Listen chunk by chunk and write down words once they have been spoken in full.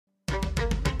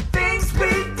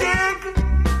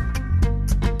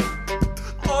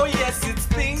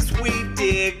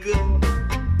dig.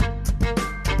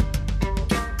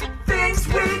 Things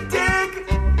we dig.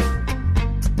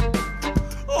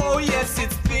 Oh, yes,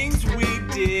 it's things we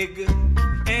dig.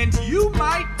 And you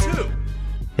might too.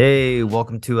 Hey,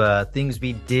 welcome to Things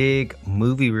We Dig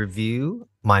movie review.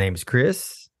 My name is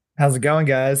Chris. How's it going,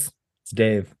 guys? It's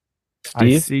Dave.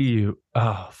 I see you.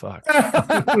 Oh, fuck.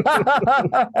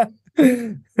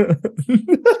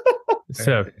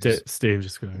 So, Steve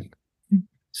just going.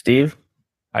 Steve?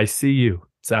 I see you.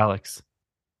 It's Alex.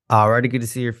 Alrighty, good to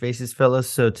see your faces, fellas.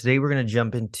 So today we're going to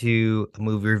jump into a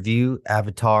movie review,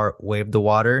 Avatar: Way of the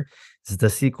Water. This is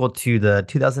the sequel to the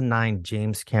 2009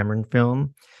 James Cameron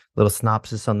film. Little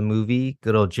synopsis on the movie.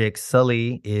 Good old Jake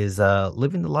Sully is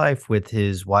living the life with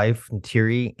his wife,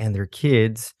 Neytiri, and their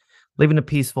kids, living a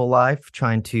peaceful life,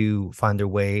 trying to find their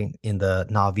way in the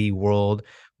Na'vi world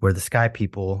where the Sky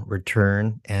People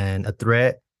return. And a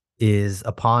threat is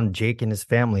upon Jake and his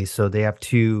family. So they have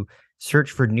to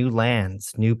search for new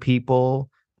lands, new people,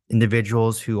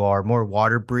 individuals who are more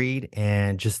water breed,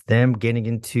 and just them getting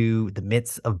into the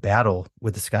midst of battle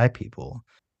with the Sky People.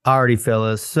 Alrighty,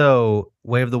 fellas. So,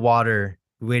 Way of the Water,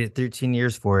 we waited 13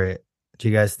 years for it. Do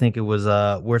you guys think it was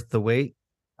worth the wait?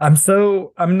 I'm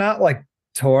not like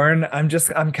torn. I'm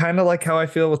kind of like how I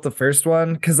feel with the first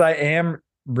one, because I am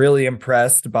really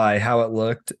impressed by how it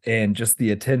looked and just the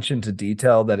attention to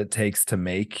detail that it takes to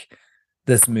make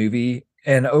this movie.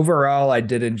 And overall, I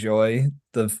did enjoy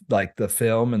the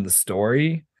film and the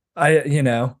story. I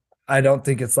don't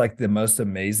think it's like the most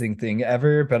amazing thing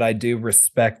ever, but I do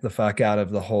respect the fuck out of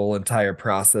the whole entire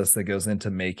process that goes into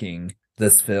making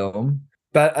this film.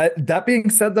 But that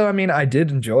being said, though, I mean, I did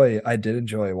enjoy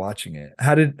watching it.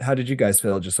 How did you guys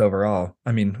feel just overall?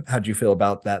 I mean, how did you feel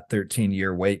about that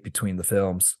 13-year wait between the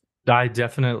films? I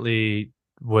definitely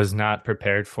was not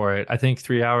prepared for it. I think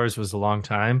 3 hours was a long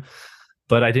time,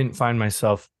 but I didn't find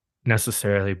myself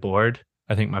necessarily bored.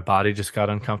 I think my body just got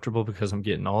uncomfortable because I'm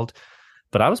getting old.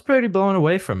 But I was pretty blown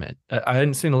away from it. I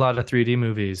hadn't seen a lot of 3D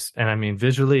movies. And I mean,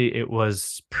 visually, it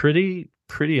was pretty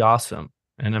awesome.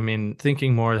 And I mean,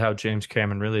 thinking more how James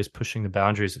Cameron really is pushing the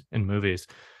boundaries in movies,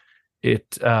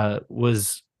 it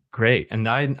was great. And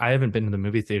I haven't been to the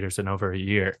movie theaters in over a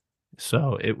year.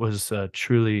 So it was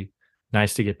truly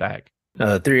nice to get back.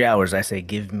 3 hours. I say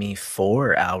give me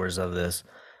 4 hours of this.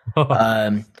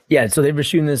 Yeah, so they were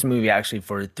shooting this movie actually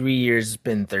for 3 years. It's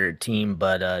been 13,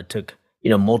 but took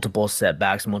multiple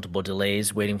setbacks, multiple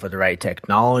delays, waiting for the right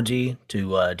technology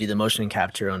to do the motion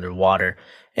capture underwater.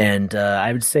 And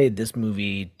I would say this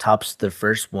movie tops the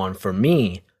first one for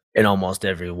me in almost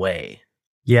every way.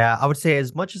 Yeah, I would say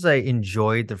as much as I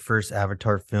enjoyed the first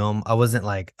Avatar film, I wasn't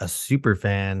like a super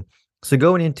fan. So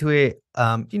going into it,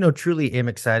 truly am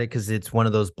excited because it's one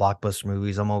of those blockbuster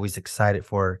movies. I'm always excited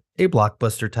for a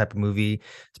blockbuster type of movie,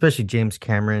 especially James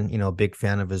Cameron, a big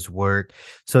fan of his work.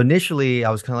 So initially I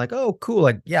was kind of like, oh, cool.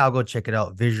 Like, yeah, I'll go check it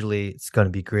out. Visually, it's going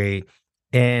to be great.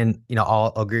 And,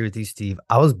 I'll agree with you, Steve.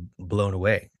 I was blown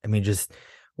away. I mean, just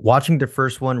watching the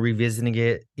first one, revisiting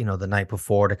it, the night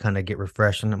before to kind of get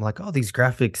refreshed. And I'm like, oh, these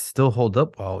graphics still hold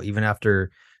up well, even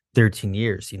after 13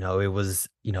 years. It was,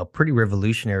 pretty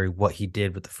revolutionary what he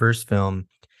did with the first film.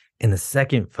 In the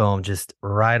second film, just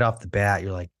right off the bat,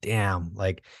 you're like, damn,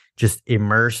 like just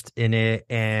immersed in it.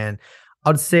 And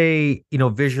I'd say,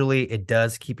 visually, it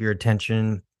does keep your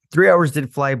attention. 3 hours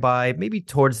did fly by, maybe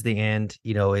towards the end,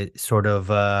 it sort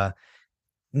of, I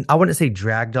wouldn't say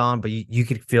dragged on, but you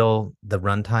could feel the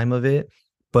runtime of it.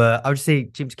 But I would say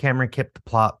James Cameron kept the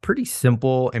plot pretty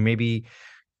simple and maybe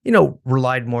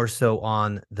relied more so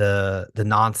on the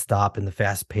nonstop and the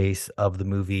fast pace of the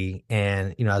movie.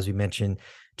 And, as we mentioned,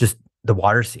 just the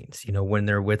water scenes, when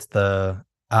they're with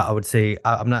I would say,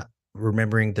 I'm not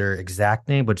remembering their exact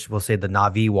name, but we'll say the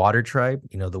Na'vi water tribe,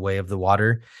 the way of the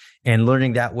water, and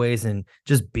learning that ways and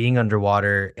just being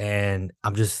underwater. And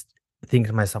I'm just thinking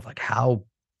to myself, like, how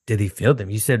did he film them?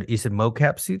 You said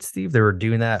mocap suits, Steve? They were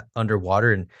doing that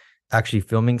underwater and actually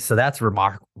filming. So that's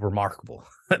remarkable.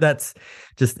 That's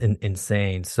just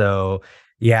insane. So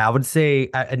yeah, I would say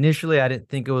initially I didn't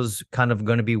think it was kind of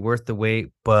going to be worth the wait,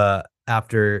 but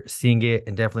after seeing it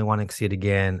and definitely wanting to see it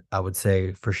again, I would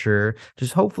say for sure.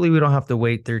 Just hopefully we don't have to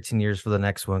wait 13 years for the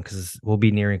next one because we'll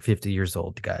be nearing 50 years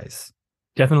old, guys.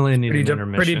 Definitely need an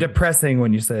intermission. Pretty depressing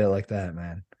when you say it like that,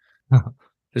 man.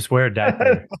 Just wear a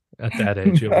diaper at that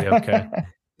age. You'll be okay.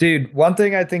 Dude, one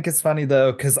thing I think is funny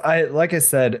though, because like I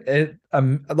said, it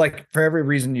like for every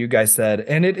reason you guys said,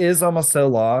 and it is almost so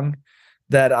long,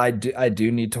 that I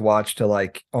do need to watch to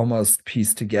like almost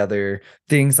piece together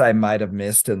things I might have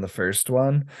missed in the first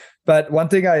one. But one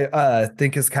thing I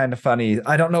think is kind of funny,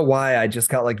 I don't know why I just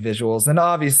got like visuals, and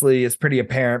obviously it's pretty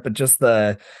apparent, but just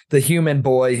the human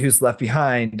boy who's left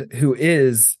behind, who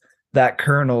is that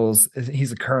colonel's,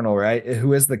 he's a colonel, right?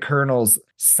 Who is the colonel's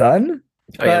son?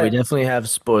 Oh yeah, we definitely have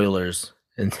spoilers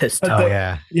in this. But Oh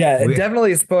yeah. Yeah, We-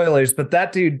 definitely spoilers, but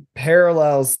that dude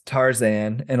parallels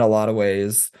Tarzan in a lot of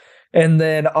ways. And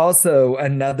then also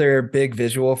another big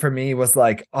visual for me was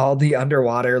like all the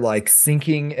underwater, like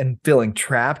sinking and feeling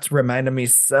trapped reminded me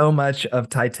so much of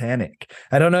Titanic.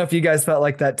 I don't know if you guys felt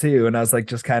like that too. And I was like,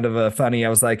 just kind of funny. I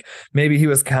was like, maybe he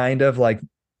was kind of like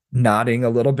nodding a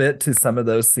little bit to some of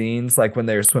those scenes, like when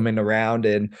they were swimming around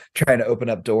and trying to open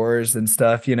up doors and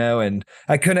stuff, and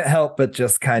I couldn't help but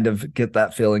just kind of get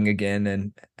that feeling again,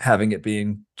 and having it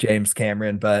being James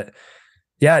Cameron. But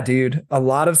yeah, dude, a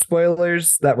lot of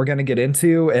spoilers that we're going to get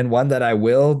into, and one that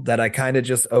I kind of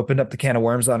just opened up the can of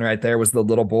worms on right there was the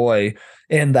little boy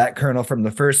in that colonel from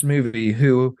the first movie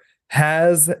who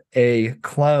has a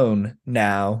clone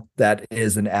now that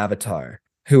is an avatar,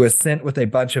 who is sent with a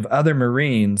bunch of other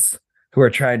Marines who are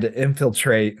trying to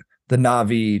infiltrate the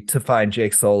Na'vi to find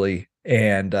Jake Sully.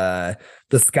 And the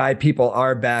Sky people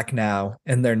are back now,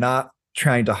 and they're not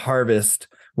trying to harvest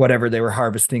whatever they were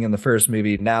harvesting in the first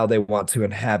movie. Now they want to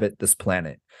inhabit this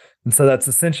planet. And so that's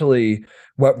essentially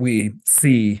what we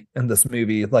see in this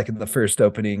movie, like in the first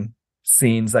opening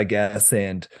scenes, I guess.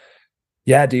 And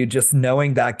yeah, dude, just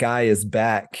knowing that guy is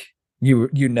back,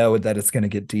 you know that it's going to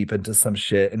get deep into some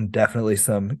shit, and definitely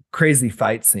some crazy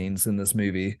fight scenes in this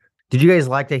movie. Did you guys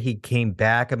like that he came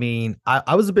back? I mean,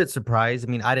 I was a bit surprised. I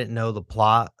mean, I didn't know the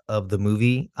plot of the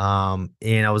movie. And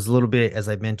I was a little bit, as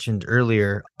I mentioned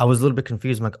earlier, I was a little bit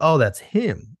confused. I'm like, oh, that's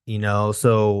him,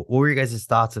 So what were you guys'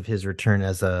 thoughts of his return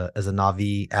as a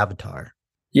Na'vi avatar?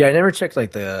 Yeah, I never checked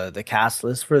like the cast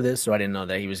list for this, so I didn't know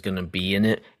that he was going to be in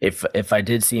it. If I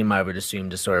did see him, I would assume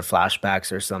just sort of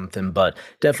flashbacks or something, but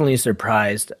definitely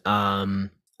surprised.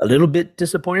 A little bit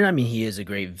disappointed. I mean, he is a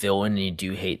great villain, and you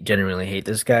do generally hate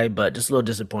this guy, but just a little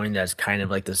disappointing that it's kind of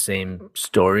like the same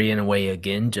story in a way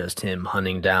again, just him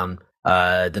hunting down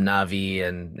the Na'vi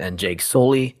and Jake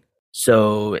Sully.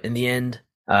 So in the end,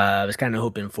 I was kind of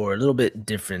hoping for a little bit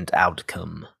different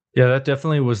outcome. Yeah, that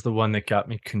definitely was the one that got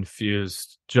me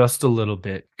confused just a little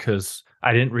bit, because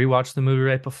I didn't rewatch the movie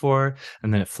right before,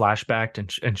 and then it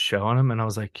flashbacked and showing him, and I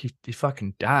was like, he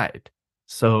fucking died.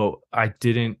 So I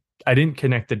didn't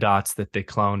connect the dots that they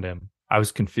cloned him. I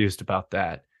was confused about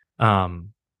that. I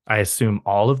assume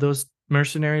all of those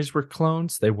mercenaries were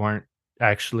clones. They weren't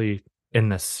actually in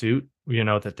the suit,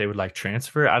 that they would like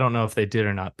transfer. I don't know if they did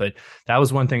or not, but that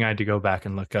was one thing I had to go back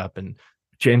and look up. And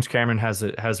James Cameron has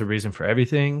a reason for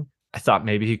everything. I thought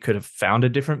maybe he could have found a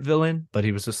different villain, but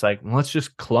he was just like, well, let's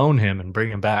just clone him and bring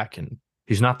him back. And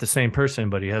he's not the same person,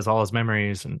 but he has all his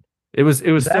memories. And it was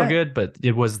still good, but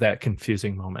it was that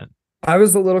confusing moment. I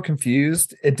was a little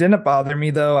confused. It didn't bother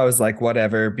me though. I was like,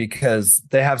 whatever, because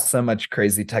they have so much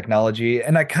crazy technology.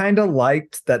 And I kind of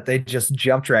liked that they just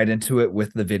jumped right into it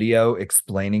with the video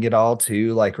explaining it all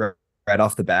too, like right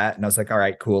off the bat. And I was like, all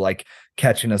right, cool. Like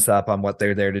catching us up on what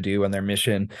they're there to do and their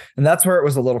mission. And that's where it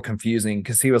was a little confusing,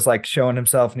 because he was like showing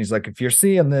himself and he's like, if you're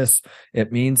seeing this,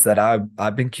 it means that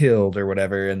I've been killed or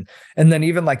whatever. And then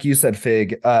even like you said,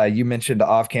 Fig, you mentioned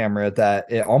off camera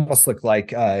that it almost looked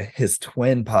like his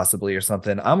twin possibly or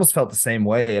something. I almost felt the same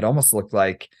way. It almost looked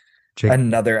like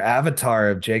another avatar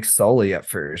of Jake Sully at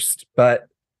first, but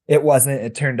it wasn't.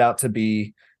 It turned out to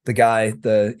be the guy,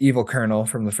 the evil colonel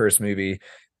from the first movie.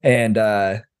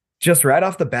 And just right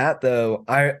off the bat, though,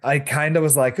 I kind of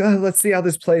was like, oh, let's see how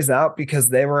this plays out, because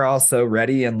they were all so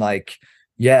ready and like,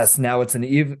 yes, now it's an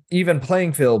even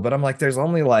playing field. But I'm like, there's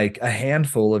only like a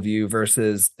handful of you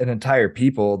versus an entire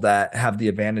people that have the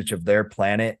advantage of their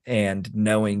planet and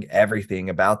knowing everything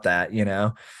about that,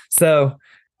 So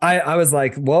I was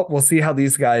like, well, we'll see how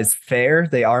these guys fare.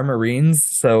 They are Marines,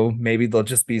 so maybe they'll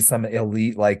just be some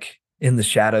elite, like in the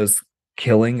shadows,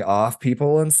 killing off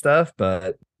people and stuff.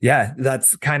 But yeah,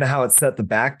 that's kind of how it set the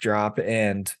backdrop,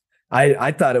 and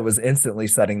I thought it was instantly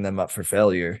setting them up for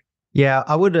failure. Yeah,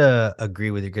 I would agree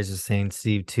with you guys are saying,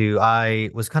 Steve, too. I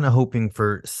was kind of hoping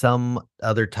for some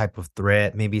other type of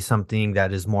threat, maybe something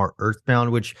that is more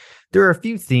earthbound, which there are a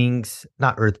few things,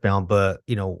 not earthbound, but,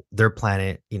 their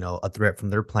planet, a threat from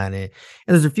their planet.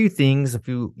 And there's a few things,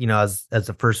 as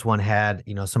the first one had,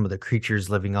 some of the creatures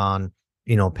living on,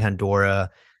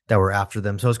 Pandora, that were after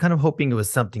them. So I was kind of hoping it was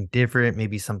something different,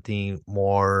 maybe something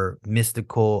more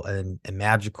mystical and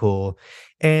magical.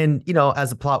 And, as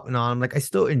the plot went on, I'm like, I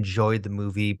still enjoyed the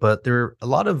movie, but there are a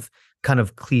lot of kind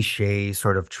of cliche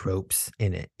sort of tropes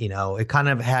in it. You know, it kind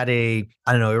of had I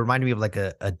don't know, it reminded me of like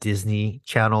a Disney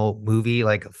Channel movie,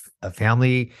 like a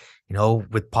family, you know,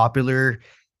 with popular,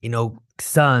 you know,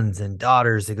 sons and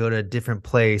daughters that go to a different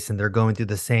place and they're going through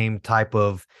the same type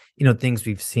of, you know, things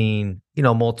we've seen, you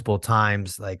know, multiple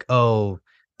times, like, oh,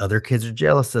 other kids are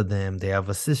jealous of them. They have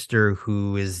a sister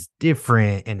who is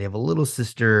different and they have a little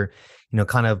sister, you know,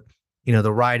 kind of, you know,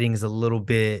 the writing's a little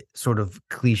bit sort of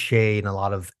cliche in a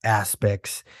lot of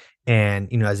aspects. And,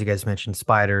 you know, as you guys mentioned,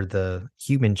 Spider, the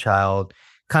human child,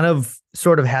 kind of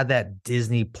sort of had that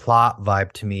Disney plot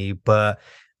vibe to me. But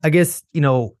I guess, you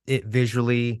know, it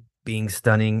visually being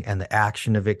stunning and the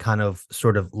action of it kind of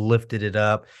sort of lifted it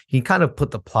up. You can kind of put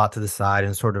the plot to the side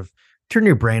and sort of turn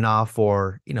your brain off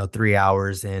for, you know, 3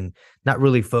 hours and not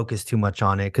really focus too much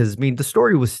on it. Cause I mean, the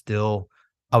story was still,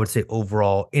 I would say,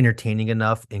 overall entertaining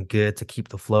enough and good to keep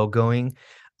the flow going.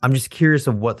 I'm just curious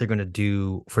of what they're going to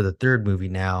do for the third movie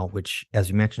now, which, as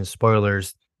you mentioned,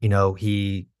 spoilers, you know,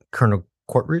 Colonel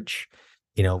Courtridge,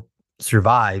 you know,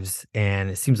 survives, and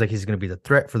it seems like he's going to be the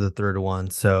threat for the third one.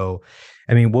 So,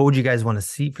 I mean, what would you guys want to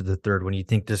see for the third one? You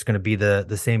think there's going to be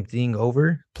the same thing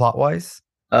over plot wise?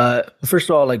 First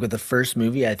of all, like with the first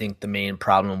movie, I think the main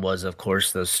problem was, of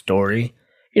course, the story.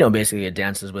 You know, basically it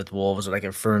Dances with Wolves, like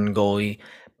a Fern Gully.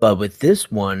 But with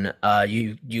this one,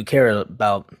 you care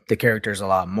about the characters a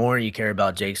lot more. You care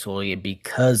about Jake Sully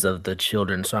because of the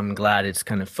children. So I'm glad it's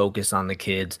kind of focused on the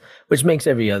kids, which makes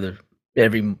every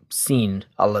scene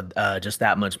just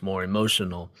that much more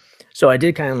emotional. So I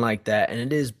did kind of like that, and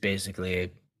it is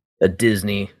basically a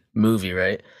Disney movie,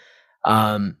 right?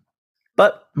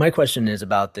 But my question is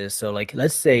about this. So, like,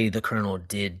 let's say the Colonel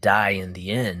did die in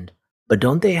the end, but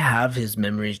don't they have his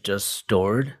memories just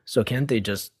stored? So can't they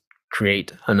just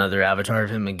create another avatar of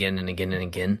him again and again and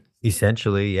again?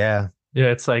 Essentially, yeah. Yeah,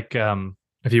 it's like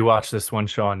if you watch this one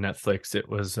show on Netflix, it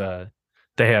was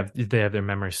they have their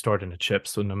memory stored in a chip,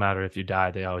 so no matter if you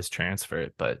die, they always transfer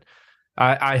it. But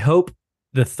I hope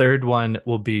the third one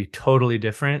will be totally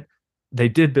different. They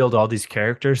did build all these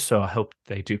characters, so I hope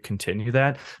they do continue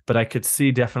that. But I could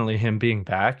see definitely him being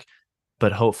back,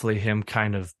 but hopefully him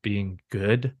kind of being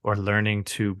good or learning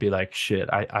to be like, shit,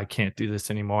 I can't do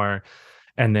this anymore.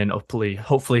 And then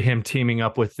hopefully him teaming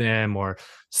up with them or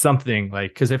something,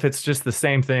 like, because if it's just the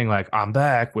same thing, like, I'm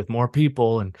back with more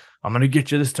people and I'm going to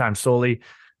get you this time, Sully,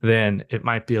 then it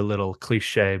might be a little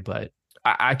cliche, but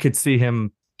I could see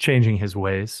him changing his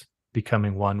ways,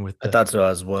 becoming one with I thought so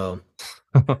as well.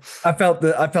 I felt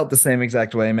the same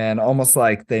exact way, man. Almost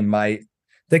like they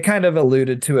kind of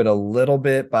alluded to it a little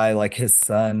bit by like his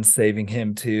son saving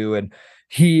him too, and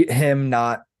him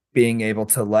not being able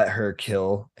to let her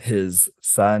kill his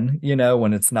son, you know,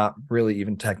 when it's not really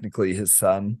even technically his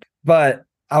son. But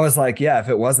I was like, yeah, if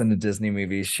it wasn't a Disney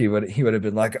movie, he would have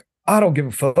been like, I don't give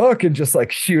a fuck, and just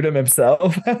like shoot him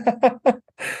himself.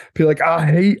 Be like, I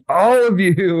hate all of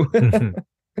you.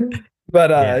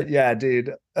 But yeah,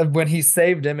 dude, when he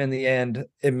saved him in the end,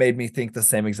 it made me think the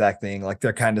same exact thing. Like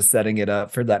they're kind of setting it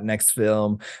up for that next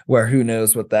film where who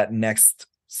knows what that next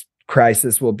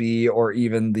crisis will be, or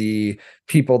even the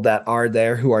people that are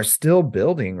there who are still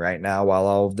building right now while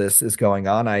all of this is going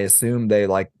on. I assume they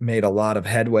like made a lot of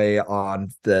headway on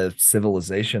the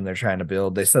civilization they're trying to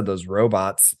build. They said those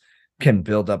robots can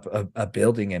build up a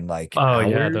building in like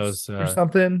hours those or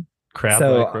something.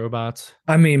 Crab-like robots.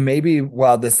 I mean, maybe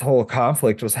while this whole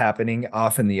conflict was happening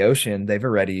off in the ocean, they've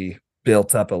already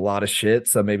built up a lot of shit.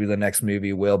 So maybe the next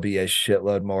movie will be a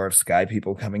shitload more of sky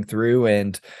people coming through,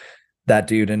 and that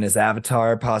dude in his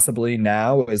avatar possibly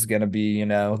now is going to be, you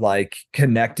know, like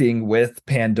connecting with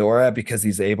Pandora because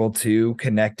he's able to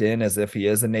connect in as if he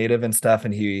is a native and stuff.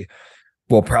 And he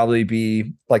will probably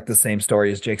be like the same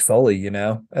story as Jake Sully, you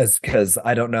know, because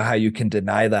I don't know how you can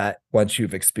deny that once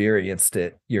you've experienced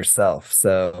it yourself.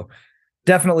 So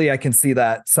definitely I can see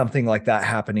that something like that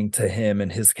happening to him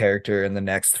and his character in the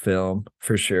next film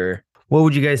for sure. What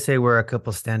would you guys say were a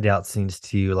couple standout scenes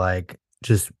to you? Like,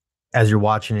 just as you're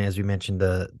watching it, as we mentioned,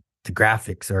 the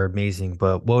graphics are amazing,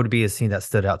 but what would be a scene that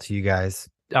stood out to you guys?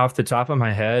 Off the top of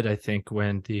my head, I think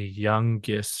when the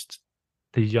youngest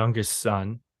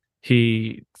son,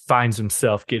 he finds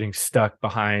himself getting stuck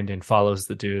behind and follows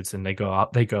the dudes, and they go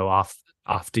off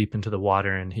deep into the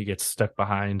water, and he gets stuck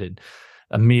behind, and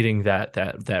meeting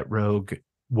that rogue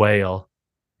whale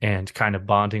and kind of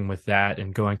bonding with that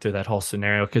and going through that whole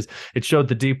scenario, because it showed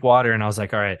the deep water, and I was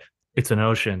like, all right, it's an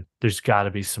ocean. There's got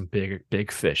to be some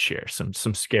big fish here, some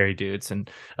scary dudes,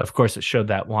 and of course it showed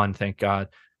that one. Thank God.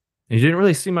 And you didn't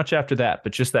really see much after that,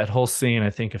 but just that whole scene, I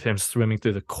think, of him swimming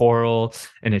through the coral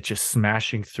and it just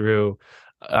smashing through.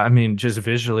 I mean, just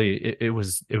visually, it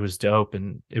was dope,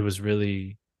 and it was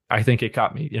really. I think it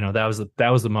got me. That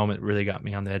was the moment that really got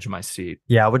me on the edge of my seat.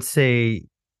 Yeah, I would say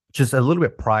just a little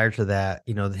bit prior to that,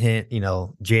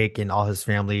 Jake and all his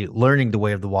family learning the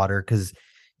way of the water because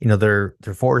they're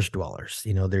forest dwellers.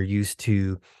 They're used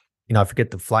to, I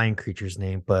forget the flying creature's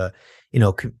name, but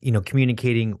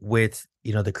communicating with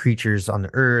the creatures on the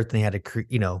earth, and they had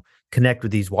to connect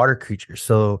with these water creatures.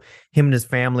 So him and his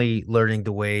family learning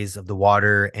the ways of the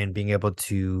water and being able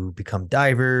to become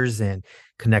divers and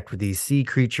connect with these sea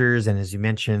creatures. And as you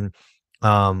mentioned,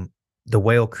 the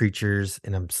whale creatures,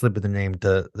 and I'm slipping the name,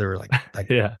 they're like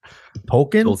yeah,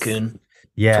 Tolkien.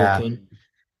 Yeah. Tolkien.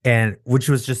 And which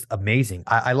was just amazing.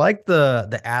 I like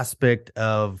the aspect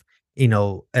of,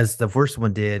 as the first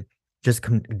one did, just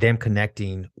them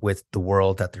connecting with the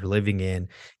world that they're living in,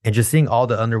 and just seeing all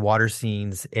the underwater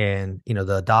scenes, and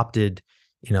the adopted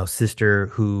sister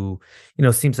who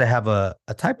seems to have a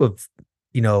type of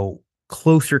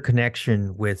closer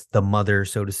connection with the mother,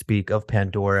 so to speak, of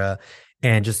Pandora,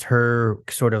 and just her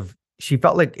sort of, she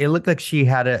felt like it looked like she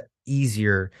had it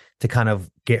easier to kind of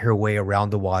get her way around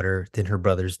the water than her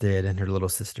brothers did and her little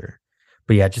sister.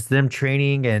 But yeah, just them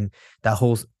training and that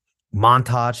whole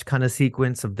montage kind of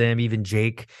sequence of them, even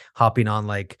Jake hopping on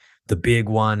like the big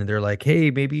one, and they're like,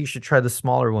 hey, maybe you should try the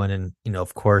smaller one. And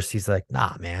of course he's like,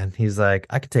 nah, man. He's like,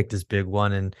 I could take this big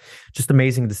one. And just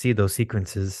amazing to see those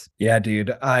sequences. Yeah,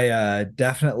 dude, I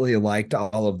definitely liked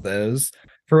all of those.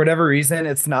 For whatever reason,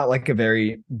 it's not like a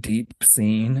very deep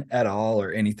scene at all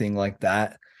or anything like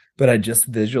that, but I just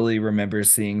visually remember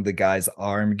seeing the guy's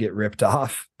arm get ripped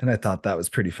off, and I thought that was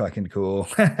pretty fucking cool.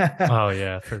 Oh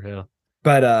yeah, for real.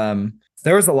 But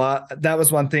there was a lot. That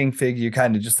was one thing, Fig, you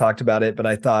kind of just talked about it, but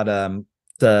I thought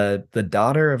the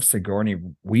daughter of Sigourney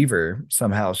Weaver,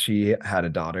 somehow she had a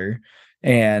daughter,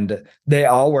 and they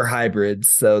all were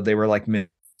hybrids, so they were like,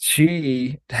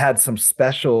 she had some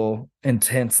special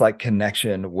intense like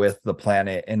connection with the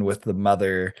planet and with the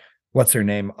mother. What's her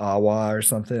name? Awa or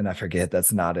something? I forget.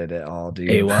 That's not it at all,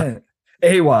 dude. Awa.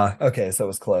 Awa. Okay, so it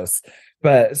was close.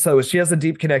 But so she has a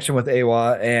deep connection with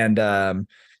Awa, and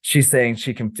she's saying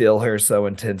she can feel her so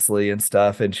intensely and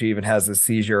stuff. And she even has a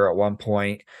seizure at one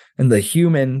point. And the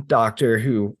human doctor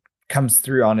who comes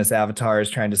through on his avatar is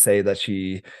trying to say that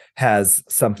she has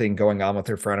something going on with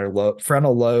her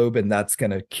frontal lobe, and that's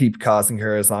going to keep causing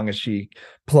her, as long as she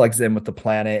plugs in with the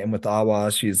planet and with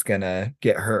Awa, she's going to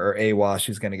get hurt, or Awa,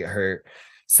 she's going to get hurt.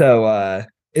 So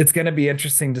it's going to be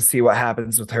interesting to see what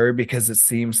happens with her, because it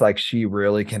seems like she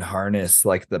really can harness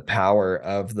like the power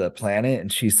of the planet,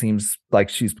 and she seems like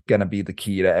she's going to be the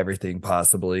key to everything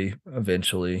possibly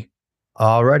eventually.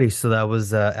 Alrighty, so that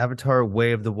was Avatar: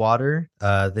 Way of the Water.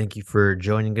 Thank you for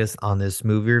joining us on this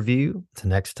movie review. Till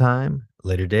next time,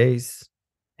 later days.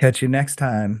 Catch you next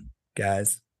time,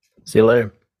 guys. See you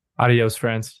later. Adios,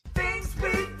 friends.